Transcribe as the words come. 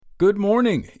Good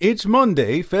morning. It's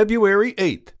Monday, February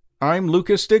 8th. I'm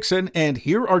Lucas Dixon, and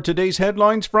here are today's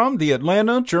headlines from the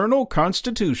Atlanta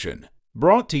Journal-Constitution,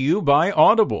 brought to you by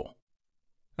Audible.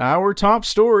 Our top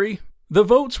story: the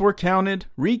votes were counted,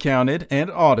 recounted, and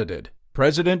audited.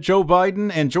 President Joe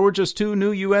Biden and Georgia's 2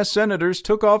 new U.S. senators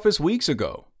took office weeks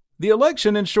ago. The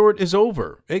election, in short, is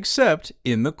over, except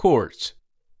in the courts.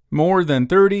 More than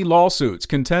 30 lawsuits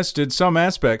contested some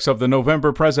aspects of the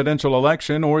November presidential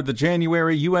election or the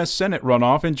January U.S. Senate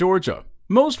runoff in Georgia.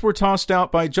 Most were tossed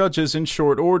out by judges in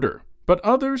short order, but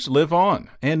others live on,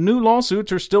 and new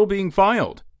lawsuits are still being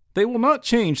filed. They will not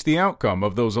change the outcome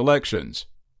of those elections.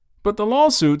 But the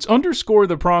lawsuits underscore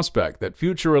the prospect that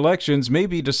future elections may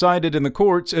be decided in the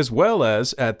courts as well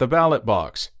as at the ballot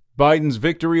box. Biden's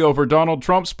victory over Donald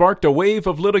Trump sparked a wave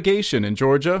of litigation in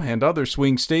Georgia and other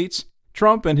swing states.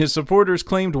 Trump and his supporters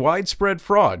claimed widespread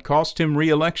fraud cost him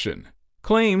re-election,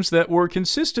 claims that were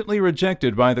consistently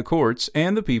rejected by the courts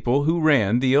and the people who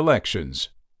ran the elections.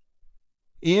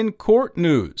 In court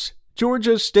news,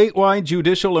 Georgia's statewide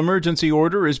judicial emergency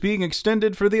order is being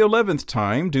extended for the 11th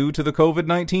time due to the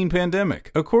COVID-19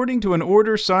 pandemic, according to an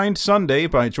order signed Sunday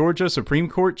by Georgia Supreme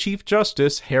Court Chief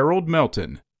Justice Harold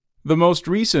Melton. The most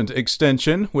recent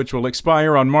extension, which will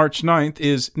expire on March 9th,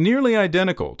 is nearly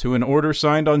identical to an order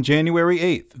signed on January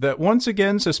 8th that once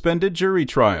again suspended jury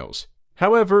trials.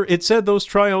 However, it said those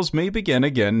trials may begin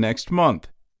again next month.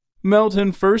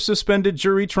 Melton first suspended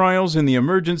jury trials in the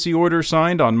emergency order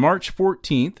signed on March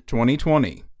 14,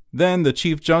 2020. Then the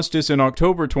Chief Justice in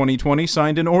October 2020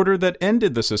 signed an order that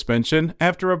ended the suspension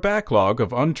after a backlog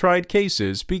of untried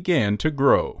cases began to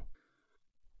grow.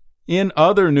 In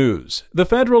other news, the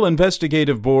Federal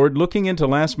Investigative Board looking into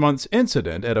last month's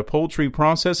incident at a poultry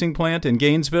processing plant in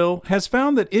Gainesville has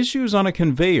found that issues on a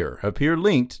conveyor appear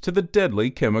linked to the deadly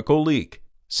chemical leak.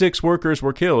 6 workers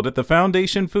were killed at the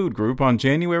Foundation Food Group on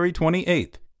January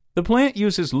 28th. The plant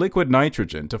uses liquid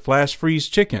nitrogen to flash freeze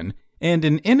chicken, and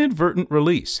an inadvertent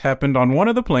release happened on one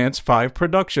of the plant's 5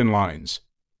 production lines.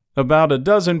 About a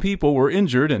dozen people were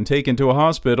injured and taken to a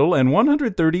hospital, and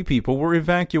 130 people were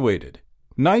evacuated.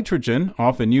 Nitrogen,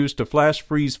 often used to flash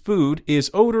freeze food, is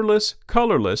odorless,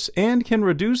 colorless, and can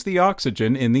reduce the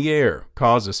oxygen in the air,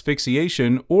 cause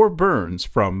asphyxiation, or burns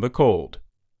from the cold.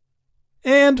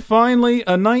 And finally,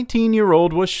 a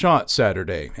 19-year-old was shot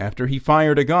Saturday after he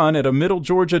fired a gun at a Middle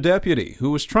Georgia deputy who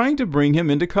was trying to bring him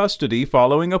into custody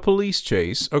following a police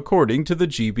chase, according to the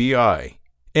GBI.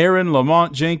 Aaron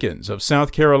Lamont Jenkins of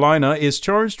South Carolina is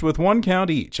charged with 1 count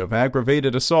each of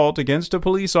aggravated assault against a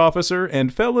police officer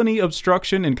and felony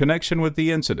obstruction in connection with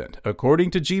the incident, according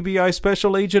to GBI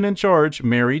Special Agent in Charge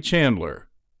Mary Chandler.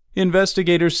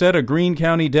 Investigators said a Greene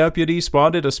County deputy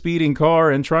spotted a speeding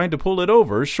car and tried to pull it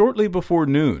over shortly before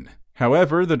noon.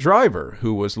 However, the driver,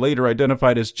 who was later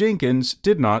identified as Jenkins,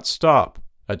 did not stop.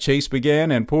 A chase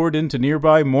began and poured into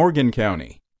nearby Morgan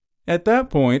County. At that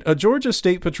point, a Georgia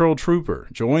State Patrol trooper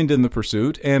joined in the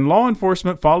pursuit, and law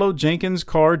enforcement followed Jenkins'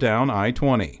 car down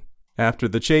I-20. After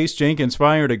the chase, Jenkins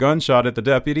fired a gunshot at the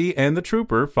deputy, and the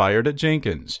trooper fired at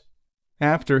Jenkins.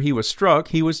 After he was struck,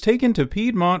 he was taken to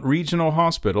Piedmont Regional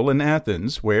Hospital in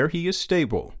Athens, where he is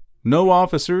stable. No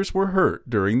officers were hurt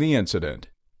during the incident.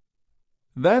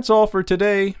 That's all for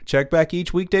today. Check back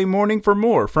each weekday morning for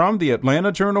more from the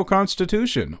Atlanta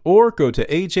Journal-Constitution, or go to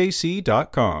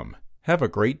ajc.com. Have a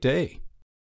great day.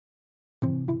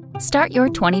 Start your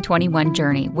 2021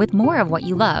 journey with more of what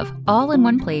you love, all in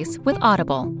one place with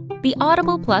Audible. The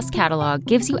Audible Plus catalog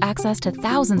gives you access to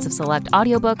thousands of select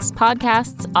audiobooks,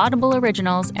 podcasts, Audible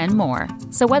originals, and more.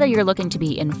 So whether you're looking to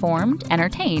be informed,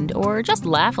 entertained, or just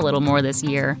laugh a little more this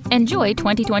year, enjoy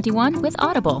 2021 with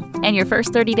Audible. And your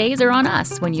first 30 days are on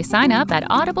us when you sign up at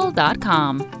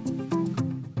audible.com.